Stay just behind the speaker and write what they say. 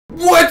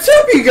What's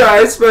up, you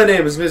guys? My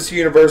name is Mr.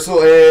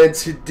 Universal, and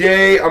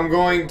today I'm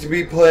going to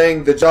be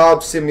playing the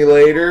Job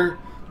Simulator,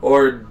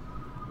 or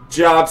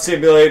Job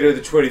Simulator,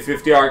 the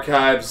 2050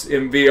 Archives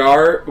in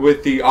VR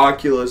with the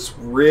Oculus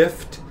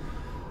Rift.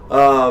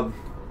 I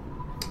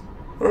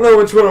don't know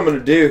which one I'm going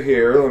to do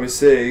here. Let me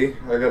see.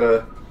 I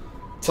gotta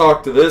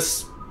talk to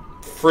this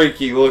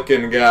freaky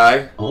looking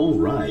guy.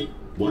 Alright,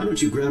 why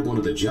don't you grab one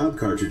of the job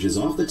cartridges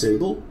off the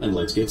table and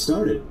let's get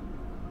started.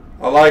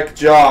 I like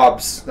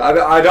jobs.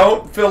 I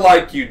don't feel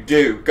like you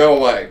do. Go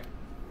away.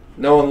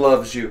 No one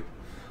loves you.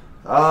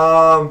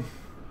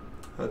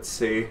 Let's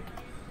see.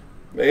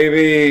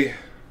 Maybe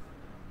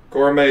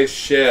gourmet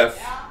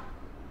chef.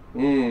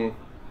 Seems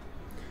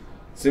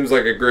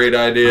like a great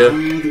idea.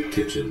 The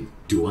kitchen.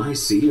 Do I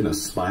see an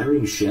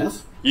aspiring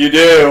chef? You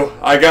do.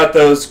 I got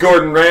those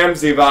Gordon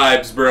Ramsay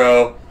vibes,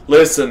 bro.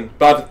 Listen,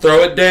 about to throw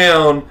it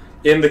down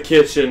in the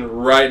kitchen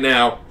right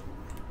now.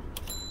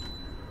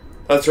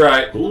 That's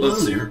right. Hold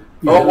on there.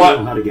 You don't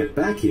know how to get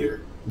back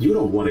here. You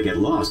don't want to get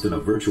lost in a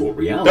virtual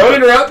reality. Don't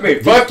interrupt me.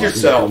 Fuck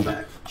yourself.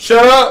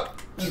 Shut up.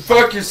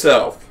 Fuck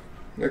yourself.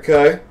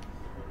 Okay?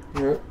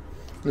 Fuck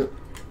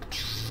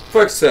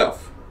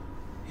yourself.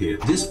 Hit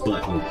this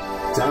button.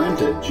 Time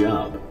to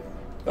job.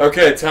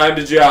 Okay, time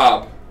to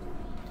job.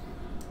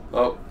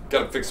 Oh,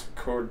 gotta fix the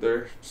cord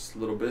there just a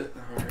little bit.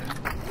 Alright.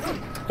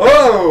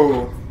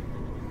 Oh!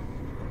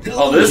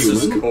 Hello, oh, this human.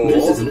 is cool.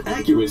 This is an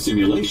accurate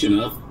simulation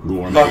of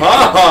gourmet. Ha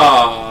ha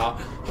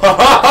ha! Ha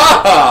ha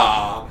ha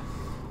ha!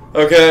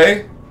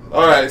 Okay.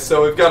 Alright,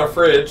 so we've got a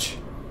fridge.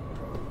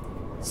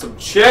 Some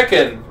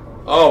chicken.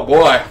 Oh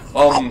boy.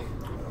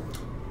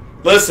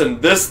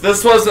 Listen, this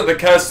wasn't the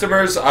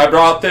customers. I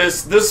brought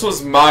this. This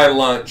was my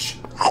lunch.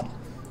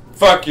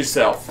 Fuck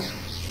yourself.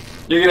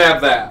 You can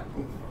have that.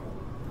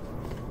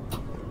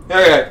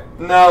 Okay.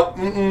 No.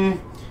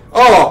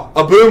 Oh,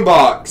 a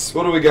boombox.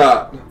 What do we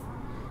got?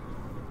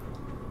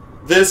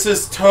 This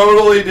is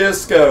totally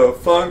disco.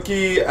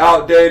 Funky,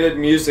 outdated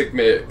music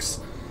mix.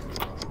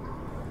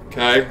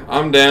 Okay,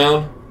 I'm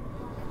down.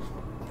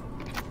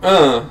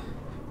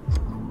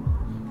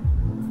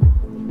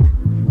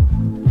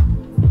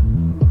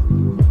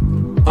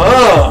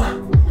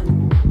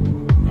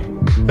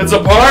 It's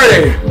a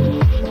party!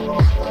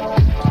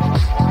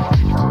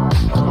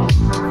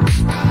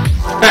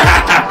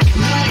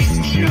 Nice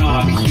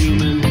job,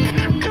 human.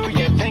 Do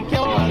you think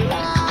you're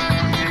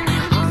alive?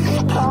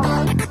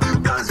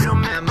 Cause your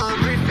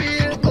memory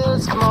feels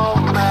this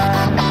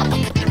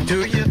moment. Do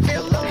you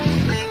feel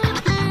lonely?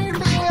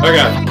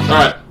 Okay,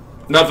 alright.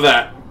 Enough of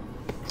that.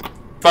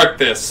 Fuck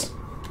this.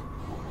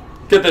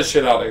 Get this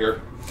shit out of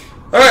here.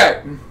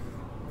 Alright.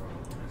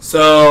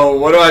 So,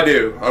 what do I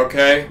do?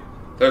 Okay.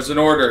 There's an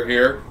order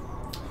here.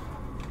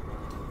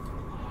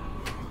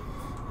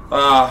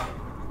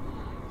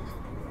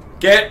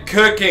 Get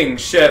cooking,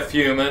 Chef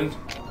Human.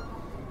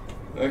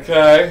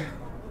 Okay.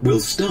 We'll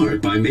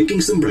start by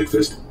making some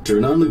breakfast.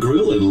 Turn on the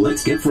grill and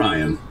let's get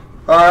frying.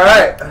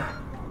 Alright.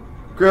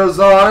 Grill's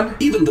on.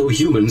 Even though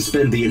humans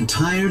spend the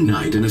entire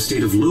night in a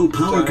state of low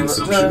power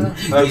consumption,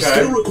 they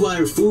still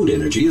require food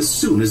energy as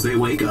soon as they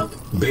wake up.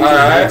 Bacon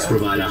eggs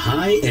provide a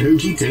high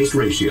energy taste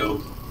ratio.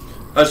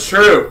 That's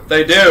true.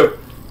 They do.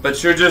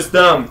 But you're just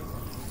dumb.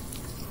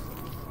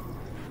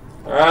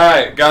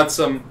 Alright, got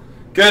some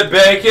good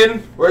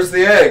bacon. Where's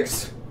the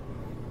eggs?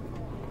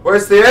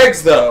 Where's the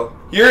eggs, though?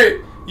 You're a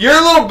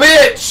little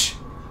bitch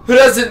who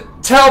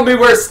doesn't tell me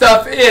where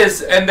stuff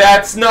is, and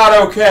that's not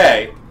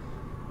okay.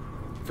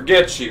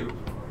 Forget you.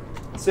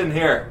 It's in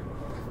here.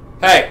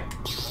 Hey,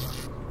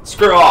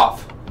 screw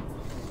off.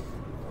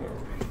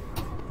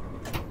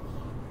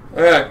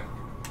 Okay.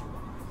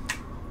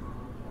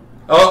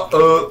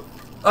 Oh.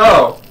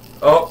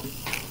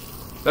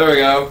 There we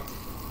go.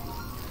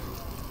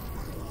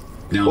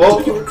 Now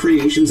put your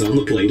creations on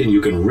the plate and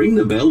you can ring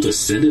the bell to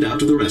send it out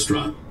to the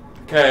restaurant.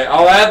 Okay,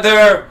 I'll add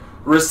their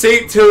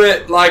receipt to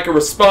it like a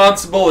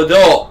responsible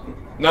adult.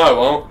 No, I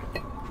won't.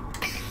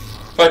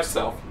 Fuck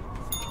yourself.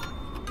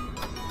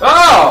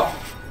 Oh!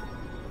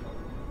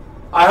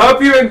 I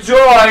hope you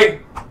enjoy.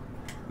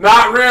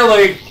 Not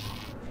really.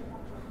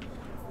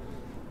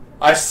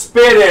 I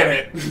spit in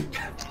it.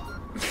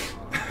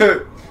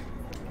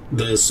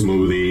 The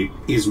smoothie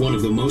is one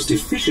of the most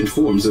efficient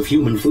forms of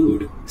human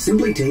food.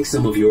 Simply take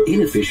some of your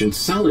inefficient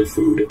solid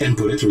food and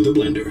put it through the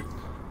blender.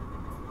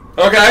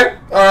 Okay,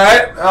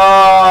 alright.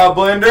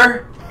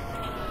 Blender.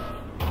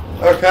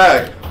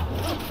 Okay.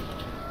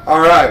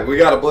 Alright, we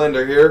got a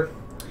blender here.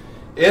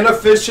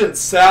 Inefficient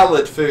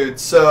salad food.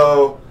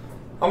 So,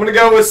 I'm going to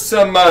go with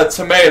some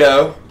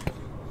tomato.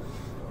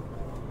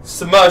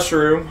 Some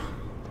mushroom.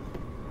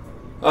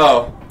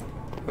 Oh.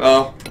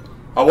 Well,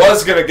 I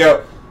was going to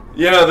go...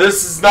 You know,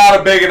 this is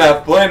not a big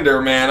enough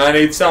blender, man. I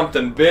need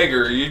something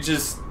bigger. You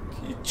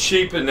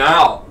cheapen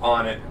out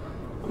on it.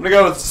 I'm going to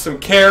go with some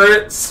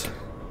carrots.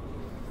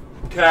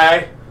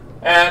 Okay.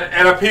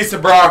 And a piece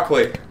of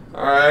broccoli.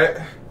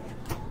 Alright.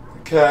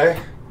 Okay.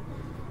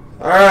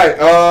 Alright,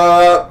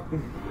 oh!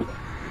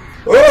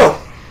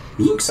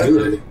 Looks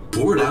good.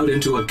 Pour it out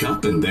into a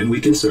cup and then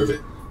we can serve it.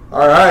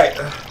 Alright.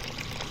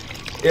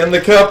 In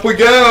the cup we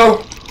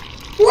go.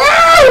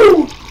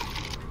 Woo!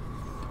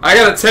 I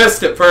gotta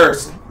test it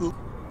first.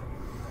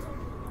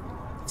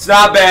 It's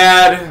not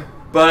bad,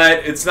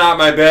 but it's not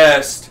my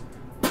best.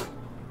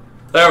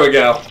 There we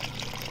go.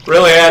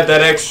 Really add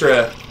that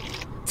extra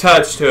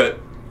touch to it.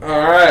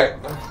 Alright.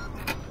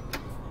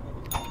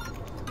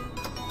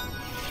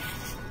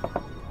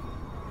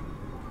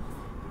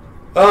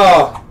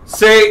 Oh,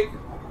 see?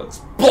 That's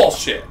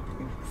bullshit.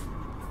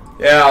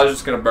 Yeah, I was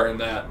just gonna burn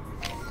that.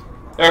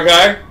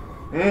 Okay.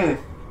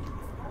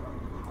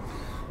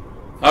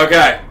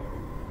 Okay.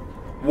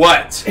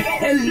 What?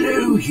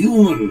 Hello,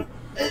 human.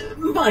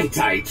 Might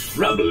I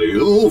trouble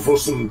you for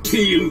some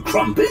tea and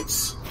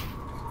crumpets?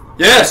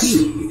 Yes.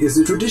 Tea is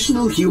a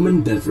traditional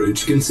human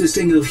beverage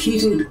consisting of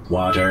heated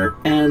water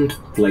and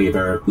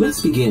flavor.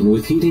 Let's begin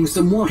with heating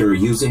some water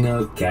using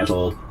a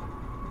kettle.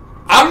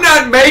 I'm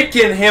not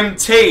making him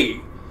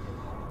tea.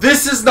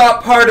 This is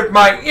not part of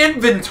my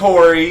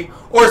inventory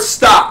or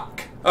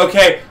stock.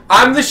 Okay?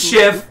 I'm the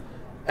chef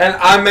and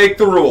I make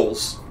the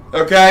rules.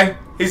 Okay?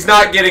 He's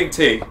not getting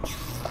tea.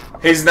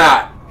 He's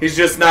not. He's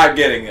just not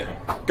getting it.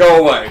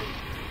 Go away.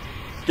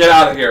 Get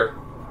out of here.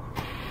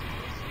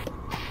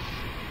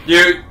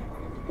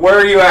 Where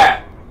are you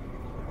at?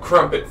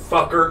 Crumpet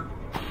fucker.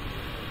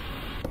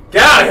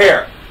 Get out of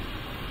here.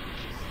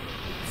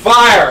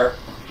 Fire.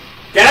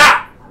 Get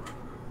out.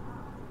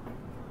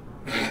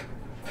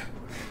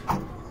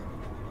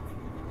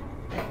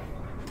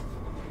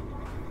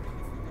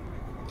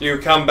 If you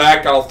come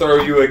back, I'll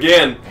throw you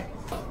again.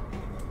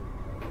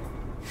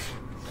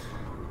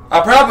 I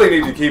probably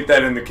need to keep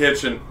that in the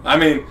kitchen. I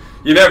mean,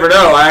 you never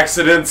know.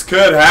 Accidents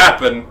could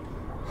happen.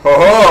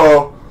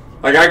 Ho-ho.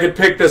 Like, I could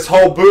pick this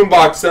whole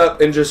boombox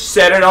up and just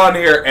set it on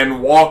here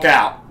and walk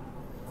out.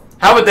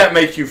 How would that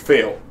make you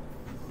feel?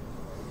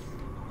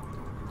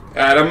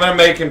 Alright, I'm going to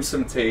make him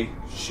some tea.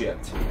 Shit.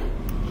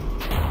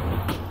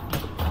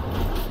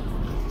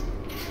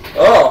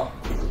 Oh.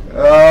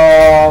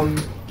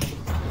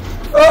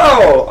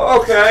 Oh,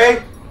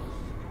 okay.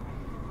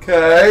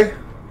 Okay.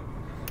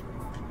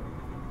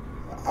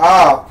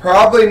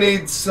 Probably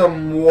need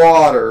some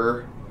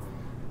water.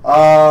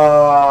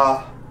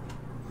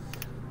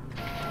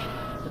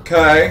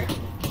 Okay.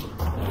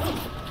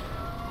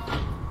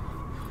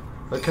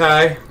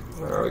 Okay.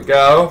 There we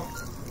go.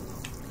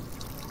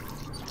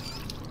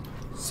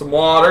 Some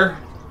water.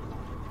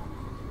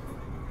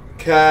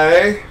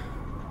 Okay.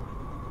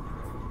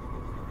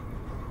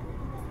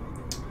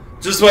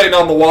 Just waiting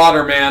on the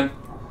water, man.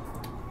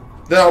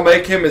 Then I'll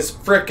make him his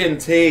frickin'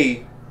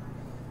 tea.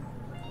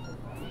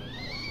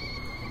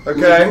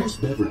 Okay. In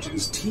most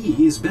beverages,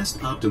 tea is best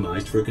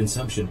optimized for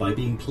consumption by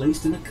being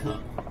placed in a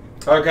cup.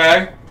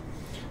 Okay.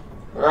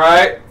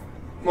 Alright.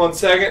 1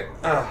 second.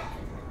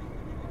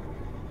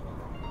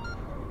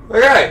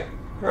 Okay.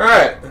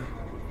 Alright.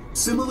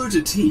 Similar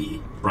to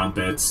tea,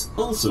 crumpets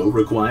also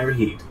require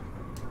heat.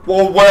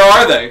 Well, where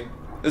are they?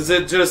 Is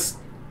it just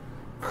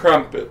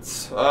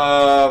crumpets?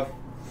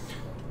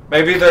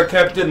 Maybe they're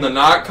kept in the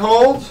not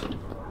cold?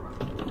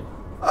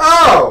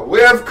 Oh, we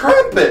have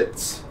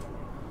crumpets!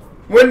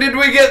 When did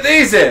we get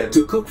these in?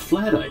 To cook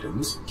flat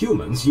items,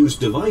 humans use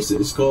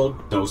devices called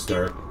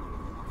toaster.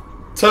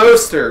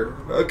 Toaster,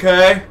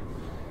 okay.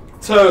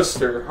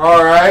 Toaster,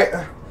 alright.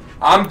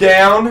 I'm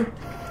down.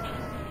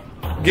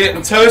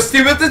 Getting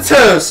toasty with the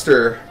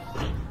toaster.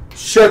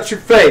 Shut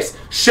your face.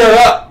 Shut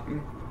up.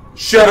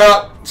 Shut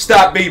up.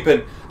 Stop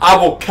beeping. I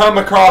will come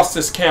across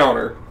this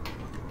counter.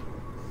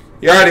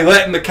 You're already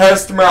letting the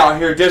customer out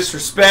here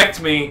disrespect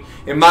me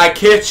in my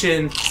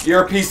kitchen.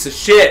 You're a piece of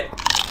shit.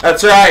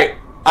 That's right.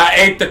 I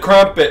ate the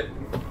crumpet.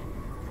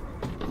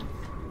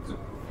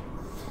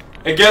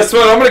 And guess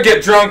what? I'm going to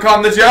get drunk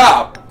on the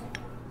job.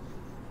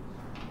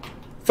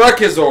 Fuck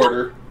his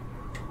order.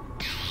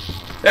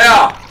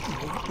 Yeah.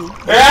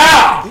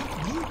 Yeah.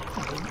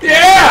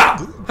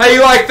 Yeah. How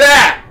you like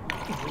that?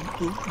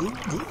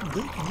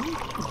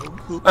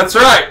 That's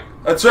right.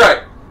 That's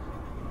right.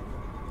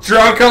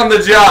 Drunk on the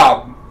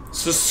job.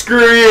 So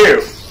screw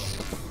you.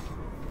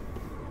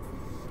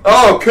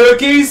 Oh,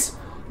 cookies?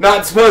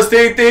 Not supposed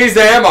to eat these,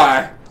 am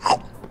I?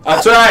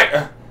 That's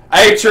right.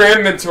 I ate your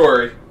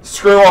inventory.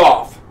 Screw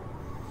off.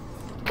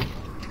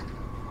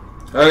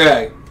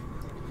 Okay.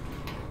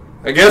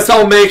 I guess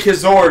I'll make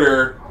his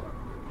order,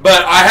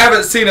 but I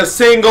haven't seen a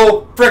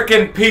single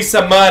frickin' piece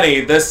of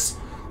money this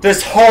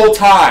whole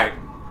time.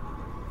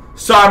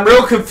 So I'm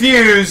real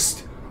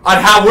confused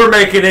on how we're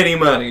making any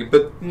money,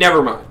 but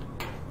never mind.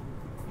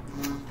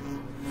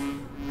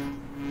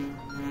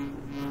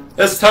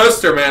 This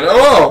toaster, man.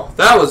 Oh,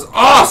 that was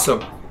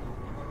awesome.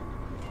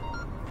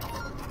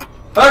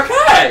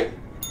 Okay.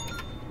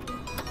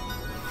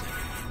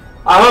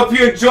 I hope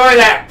you enjoy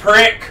that,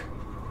 prick.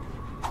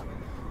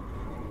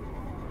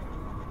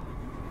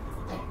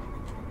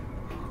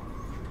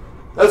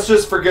 That's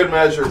just for good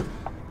measure.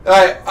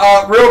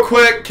 Alright, real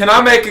quick, can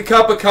I make a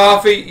cup of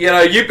coffee? You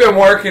know, you've been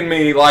working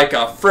me like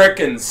a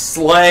frickin'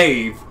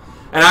 slave,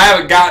 and I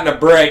haven't gotten a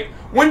break.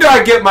 When do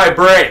I get my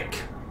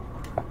break?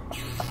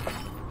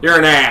 You're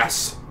an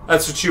ass.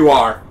 That's what you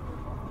are.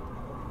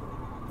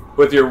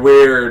 with your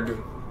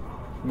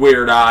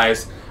weird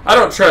eyes. I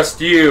don't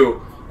trust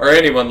you or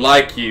anyone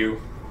like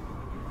you.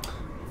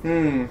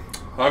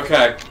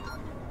 Okay.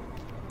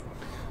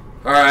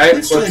 Alright.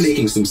 Let's try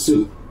making some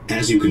soup.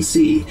 As you can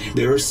see,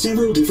 there are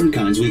several different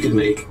kinds we could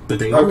make, but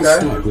they all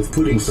start with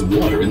putting some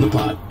water in the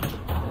pot.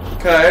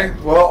 Okay,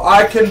 well,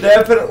 I can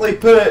definitely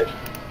put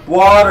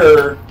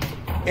water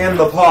in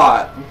the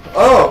pot.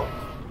 Oh!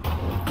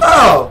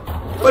 Oh!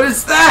 What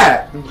is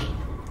that?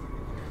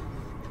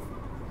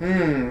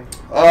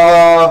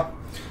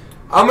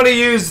 I'm gonna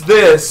use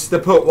this to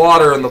put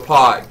water in the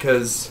pot,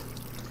 because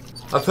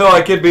I feel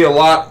like it'd be a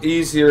lot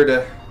easier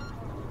to...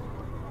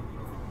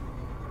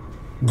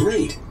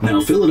 Great.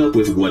 Now fill it up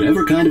with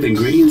whatever kind of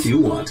ingredients you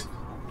want.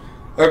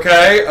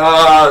 Okay,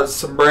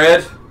 some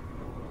bread.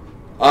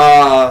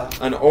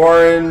 An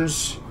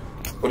orange.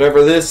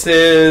 Whatever this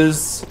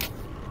is.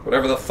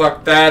 Whatever the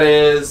fuck that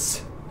is.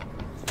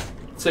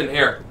 What's in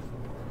here?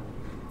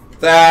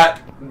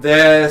 That,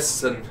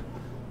 this, and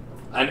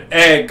an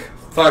egg.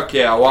 Fuck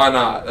yeah, why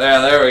not? Yeah,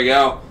 there we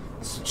go.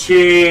 Some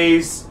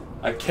cheese.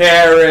 A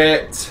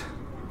carrot.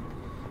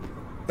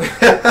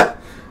 There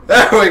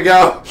we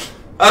go.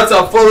 That's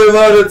a fully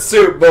loaded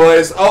soup,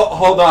 boys. Oh,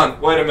 hold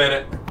on. Wait a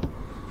minute.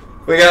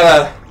 We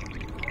gotta...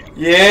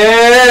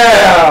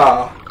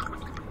 Yeah!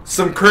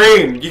 Some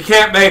cream. You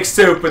can't make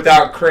soup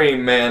without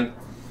cream, man.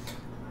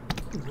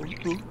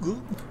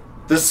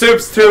 The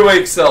soup's 2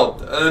 weeks old.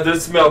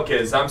 This milk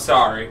is. I'm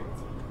sorry.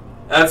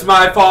 That's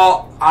my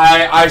fault.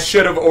 I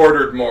should have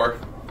ordered more.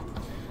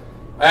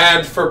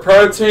 And for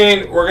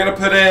protein, we're gonna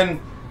put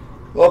in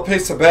a little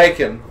piece of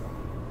bacon.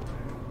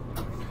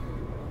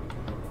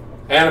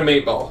 And a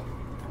meatball.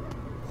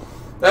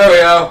 There we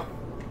go.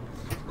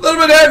 A little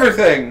bit of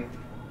everything.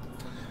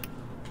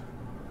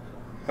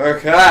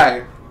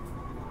 Okay.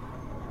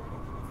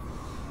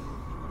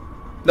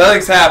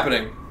 Nothing's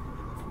happening.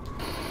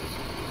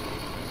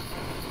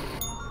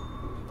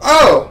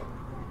 Oh!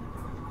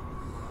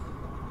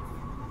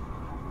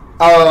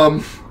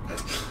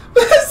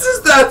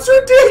 That's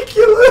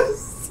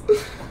ridiculous!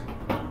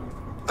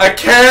 A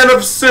can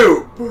of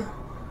soup.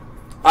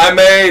 I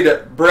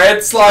made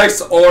bread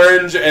slice,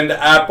 orange, and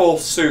apple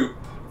soup.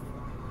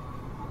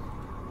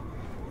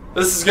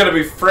 This is gonna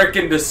be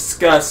frickin'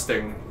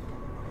 disgusting.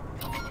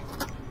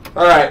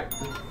 Alright.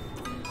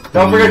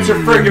 Don't forget your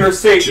frickin'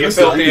 receipt, you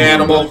filthy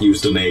animal.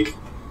 Used to make.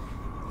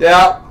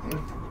 Yeah.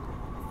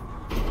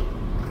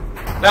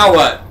 Now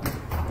what?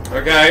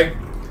 Okay.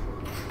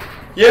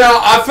 You know,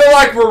 I feel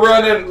like we're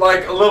running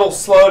like a little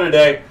slow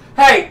today.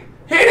 Hey,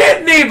 he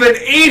didn't even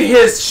eat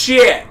his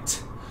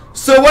shit.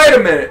 So wait a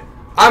minute.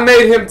 I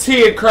made him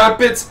tea and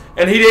crumpets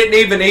and he didn't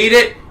even eat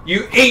it?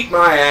 You eat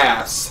my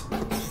ass.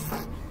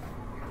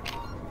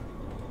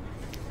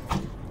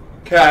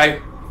 Okay.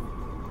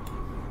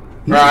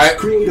 Right.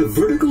 Create a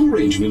vertical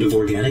arrangement of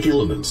organic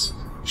elements.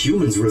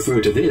 Humans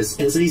refer to this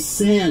as a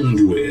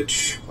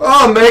sandwich.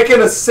 Oh,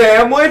 making a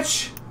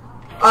sandwich?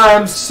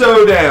 I'm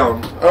so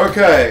down.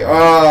 Okay,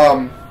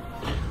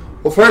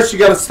 well first you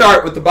gotta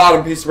start with the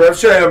bottom piece of bread. I'm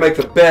sure how to make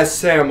the best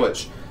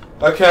sandwich.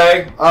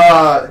 Okay,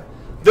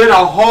 then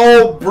a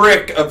whole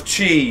brick of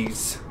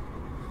cheese.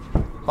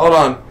 Hold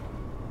on.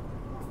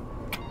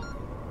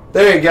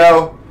 There you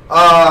go.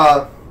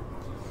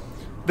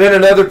 Then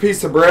another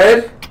piece of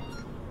bread.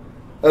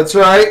 That's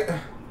right.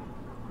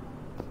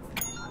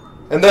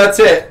 And that's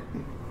it.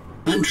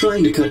 I'm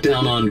trying to cut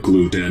down on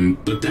gluten,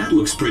 but that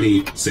looks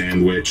pretty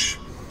sandwich.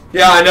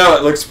 Yeah, I know,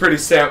 it looks pretty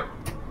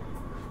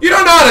You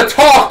don't know how to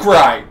talk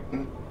right!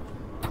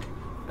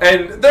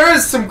 And there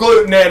is some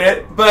gluten in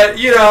it, but,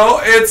 you know,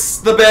 it's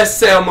the best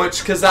sandwich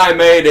because I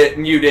made it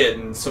and you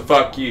didn't, so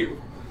fuck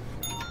you.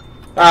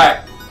 Alright,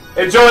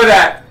 enjoy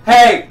that.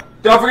 Hey,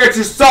 don't forget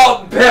your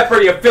salt and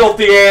pepper, you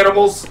filthy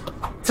animals.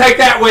 Take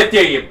that with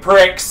you, you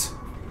pricks.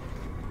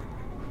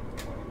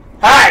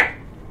 Hey!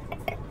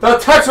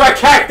 Don't touch my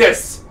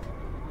cactus!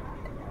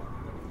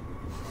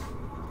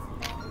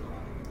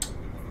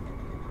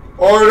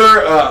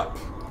 Order up.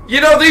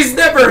 You know, these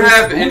never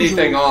have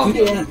anything on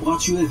them. Today I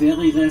brought you a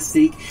very rare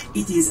steak.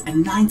 It is a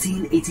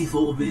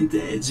 1984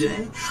 vintage.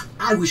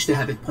 I wish to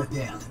have it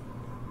prepared.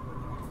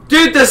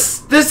 Dude,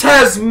 this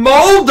has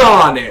mold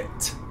on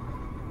it.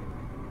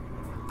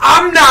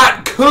 I'm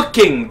not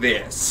cooking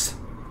this.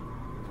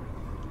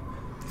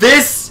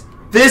 This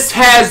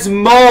has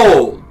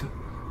mold.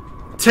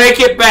 Take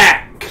it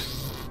back.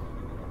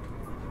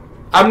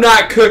 I'm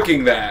not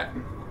cooking that.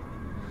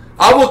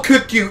 I will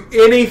cook you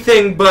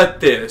anything but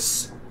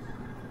this.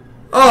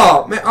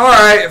 Oh, man.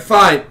 Alright,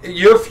 fine.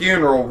 Your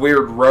funeral,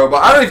 weird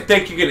robot. I don't even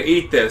think you can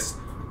eat this.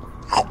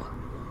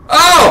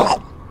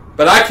 Oh!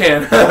 But I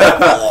can.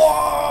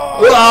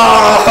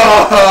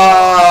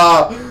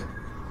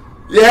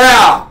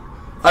 Yeah!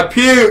 I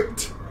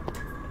puked.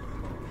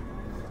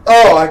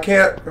 Oh, I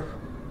can't.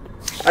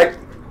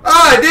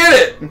 I did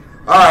it!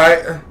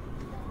 Alright.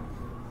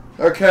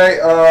 Okay,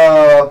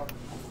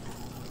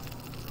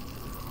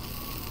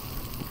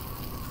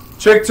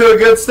 trick to a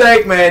good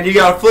steak, man. You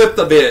gotta flip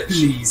the bitch.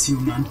 Please,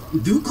 human,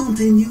 do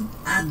continue.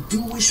 I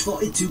do wish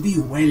for it to be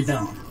well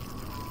done.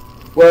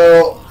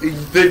 Well,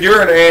 then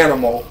you're an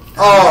animal.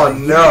 Oh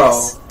no.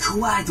 Yes,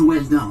 quite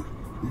well done.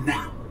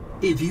 Now,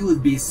 if you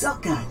would be so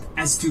kind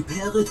as to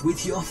pair it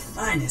with your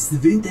finest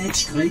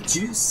vintage grape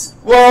juice.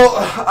 Well,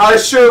 I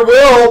sure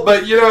will,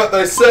 but you know what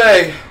they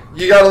say.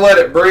 You gotta let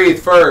it breathe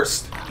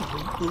first.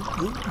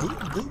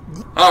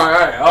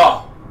 Alright,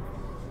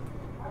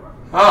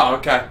 Oh,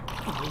 okay.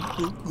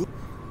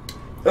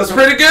 That's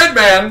pretty good,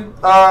 man.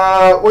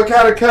 What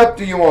kind of cup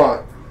do you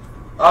want?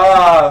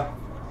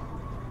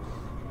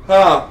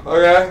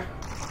 Okay.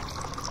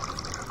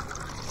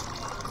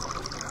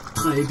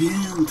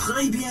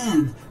 Très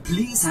bien.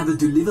 Please have it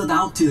delivered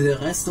out to the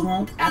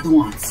restaurant at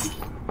once.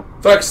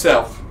 Fuck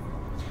yourself.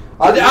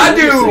 I Wait a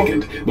do.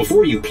 second.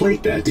 Before you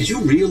plate that, did you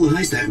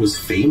realize that was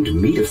famed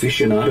meat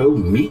aficionado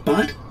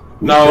Meatbot?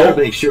 We No. gotta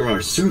make sure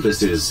our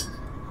service is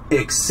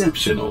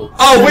exceptional.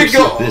 Oh, we Better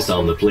go- set this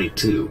on the plate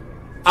too.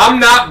 I'm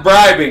not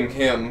bribing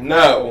him.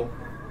 No.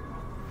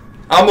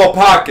 I'm gonna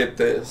pocket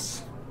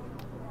this.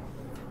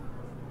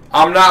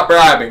 I'm not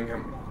bribing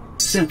him.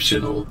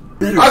 Exceptional.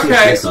 Better Okay,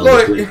 set this on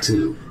look. the plate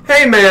too.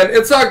 Hey man,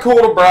 it's not cool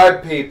to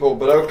bribe people,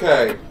 but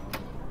okay.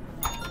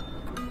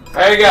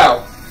 There you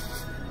go.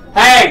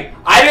 Hey,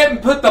 I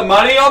didn't put the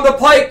money on the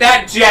plate,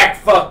 that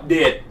jackfuck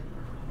did.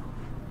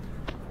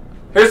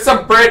 Here's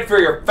some bread for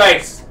your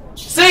face.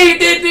 See, he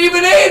didn't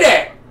even eat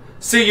it.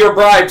 See, your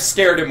bribe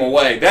scared him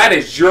away. That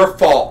is your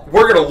fault.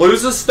 We're gonna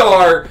lose a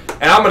star,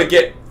 and I'm gonna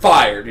get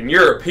fired, and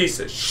you're a piece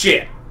of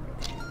shit.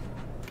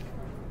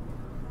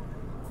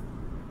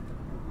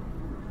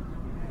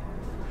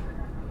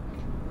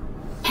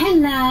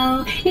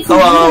 Hello, it's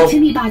Hello.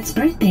 Timmy Bot's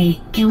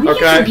birthday. Can we Okay.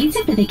 get some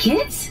pizza for the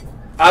kids?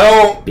 I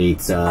don't...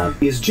 Pizza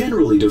is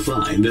generally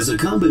defined as a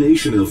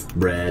combination of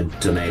bread,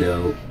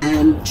 tomato,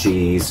 and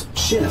cheese.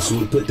 Chefs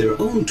would put their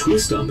own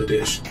twist on the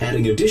dish,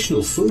 adding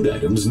additional food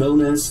items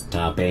known as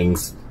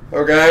toppings.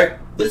 Okay.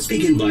 Let's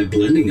begin by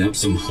blending up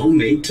some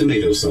homemade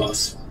tomato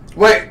sauce.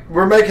 Wait,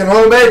 we're making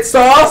homemade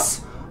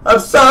sauce? I'm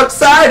so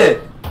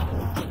excited.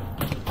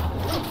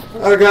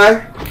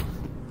 Okay.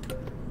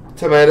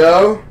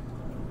 Tomato.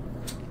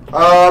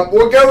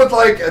 We'll go with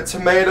like a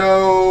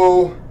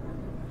tomato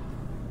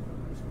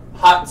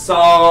hot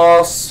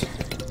sauce.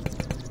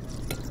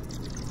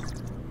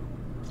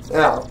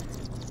 Yeah.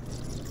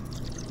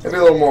 Maybe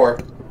a little more.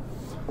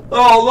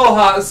 Oh, a little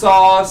hot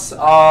sauce.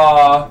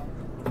 No.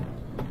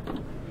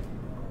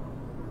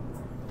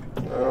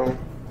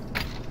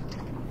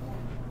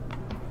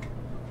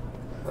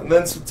 And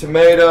then some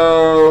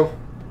tomato.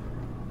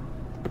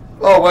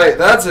 Oh wait,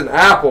 that's an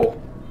apple.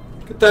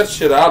 Get that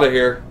shit out of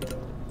here.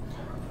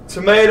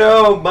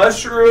 Tomato,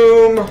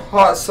 mushroom,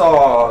 hot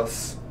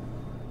sauce.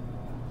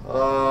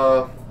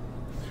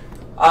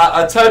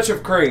 A touch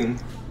of cream.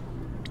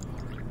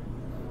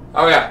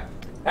 Okay,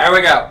 there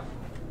we go.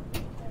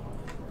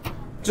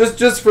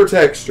 Just for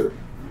texture.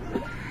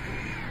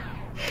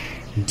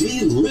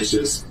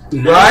 Delicious.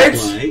 Now Right?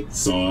 apply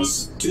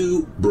sauce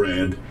to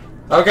bread.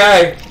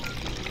 Okay.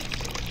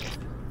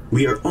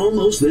 We are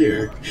almost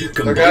there.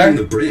 Combining Okay.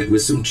 the bread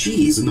with some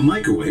cheese in the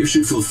microwave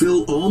should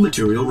fulfill all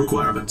material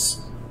requirements.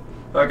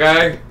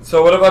 Okay.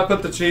 So what if I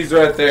put the cheese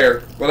right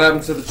there? What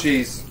happens to the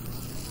cheese?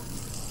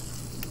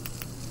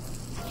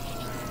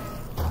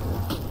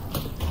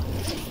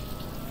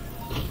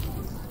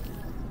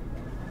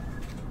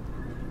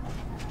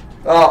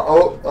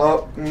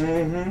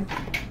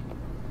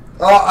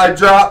 Oh, I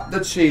dropped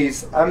the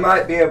cheese. I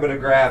might be able to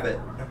grab it.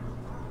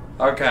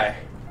 Okay.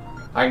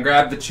 I can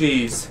grab the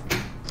cheese.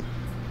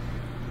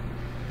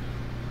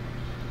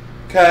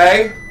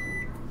 Okay.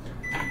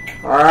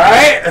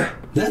 Alright.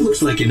 That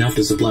looks like enough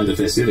to supply the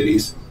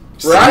festivities.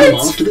 Send Right? them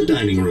off to the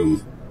dining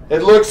room.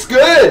 It looks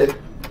good.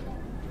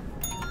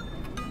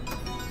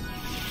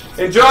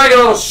 Enjoy, you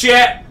little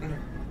shit.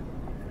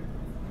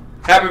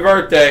 Happy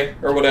birthday,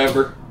 or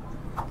whatever.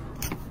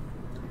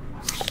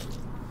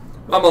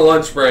 I'm on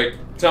lunch break.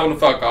 Tell them to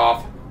fuck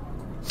off.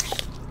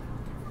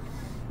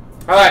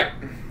 Alright.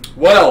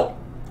 Well,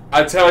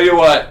 I tell you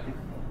what.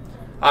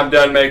 I'm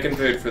done making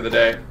food for the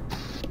day.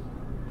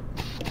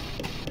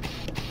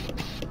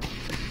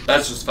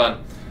 That's just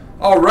fun.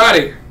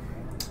 Alrighty.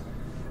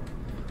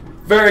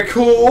 Very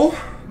cool.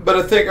 But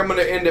I think I'm going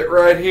to end it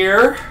right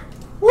here.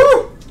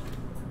 Woo!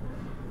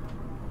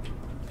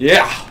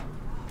 Yeah.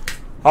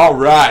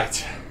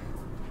 Alright.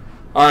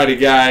 Alrighty,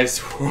 guys.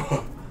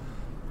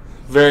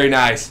 Very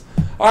nice.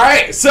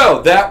 Alright,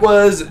 so that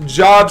was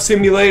Job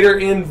Simulator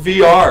in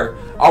VR.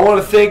 I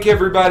want to thank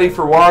everybody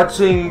for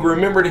watching.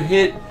 Remember to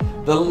hit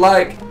the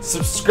like,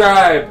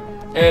 subscribe,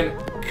 and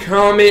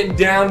comment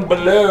down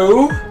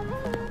below.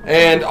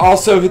 And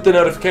also hit the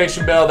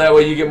notification bell. That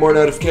way you get more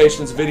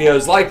notifications of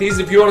videos like these.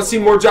 If you want to see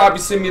more Job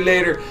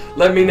Simulator,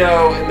 let me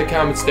know in the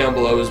comments down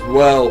below as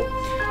well.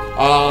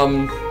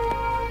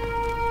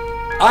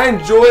 I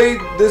enjoy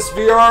this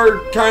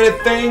VR kind of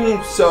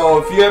thing, so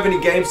if you have any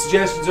game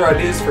suggestions or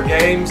ideas for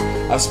games,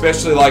 I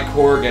especially like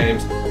horror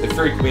games. They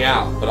freak me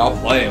out, but I'll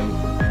play them.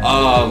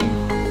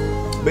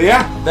 But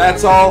yeah,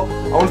 that's all.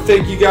 I want to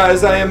thank you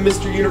guys. I am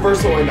Mr.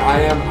 Universal, and I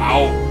am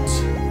out.